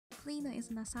Cliodhna is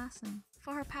an assassin.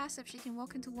 For her passive, she can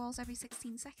walk into walls every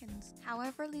 16 seconds,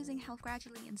 however losing health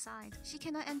gradually inside. She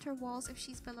cannot enter walls if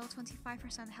she's below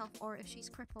 25% health or if she's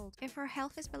crippled. If her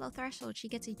health is below threshold, she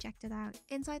gets ejected out.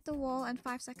 Inside the wall and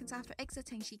 5 seconds after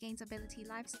exiting, she gains ability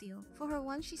Lifesteal. For her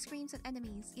 1, she screams at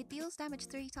enemies. It deals damage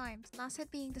 3 times, last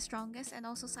hit being the strongest and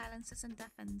also silences and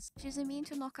deafens. She's immune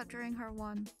to knockup during her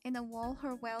 1. In a wall,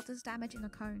 her well does damage in a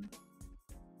cone.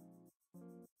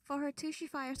 For her 2, she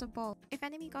fires a bolt. If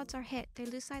enemy gods are hit, they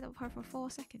lose sight of her for 4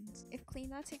 seconds. If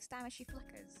Cliodhna takes damage, she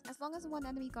flickers. As long as one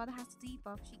enemy god has the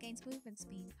debuff, she gains movement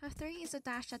speed. Her 3 is a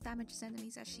dash that damages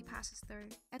enemies as she passes through.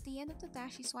 At the end of the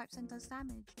dash, she swipes and does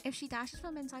damage. If she dashes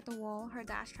from inside the wall, her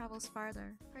dash travels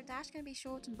further. Her dash can be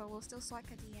shortened but will still swipe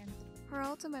at the end. Her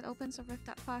ultimate opens a rift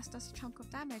that first does a chunk of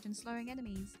damage and slowing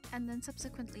enemies, and then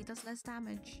subsequently does less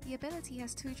damage. The ability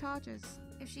has 2 charges.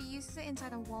 If she uses it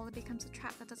inside a wall, it becomes a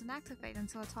trap that doesn't activate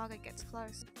until a target gets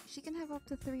close. She can have up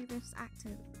to 3 rifts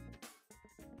active.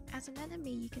 As an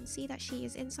enemy, you can see that she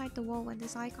is inside the wall when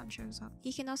this icon shows up.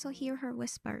 You can also hear her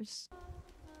whispers.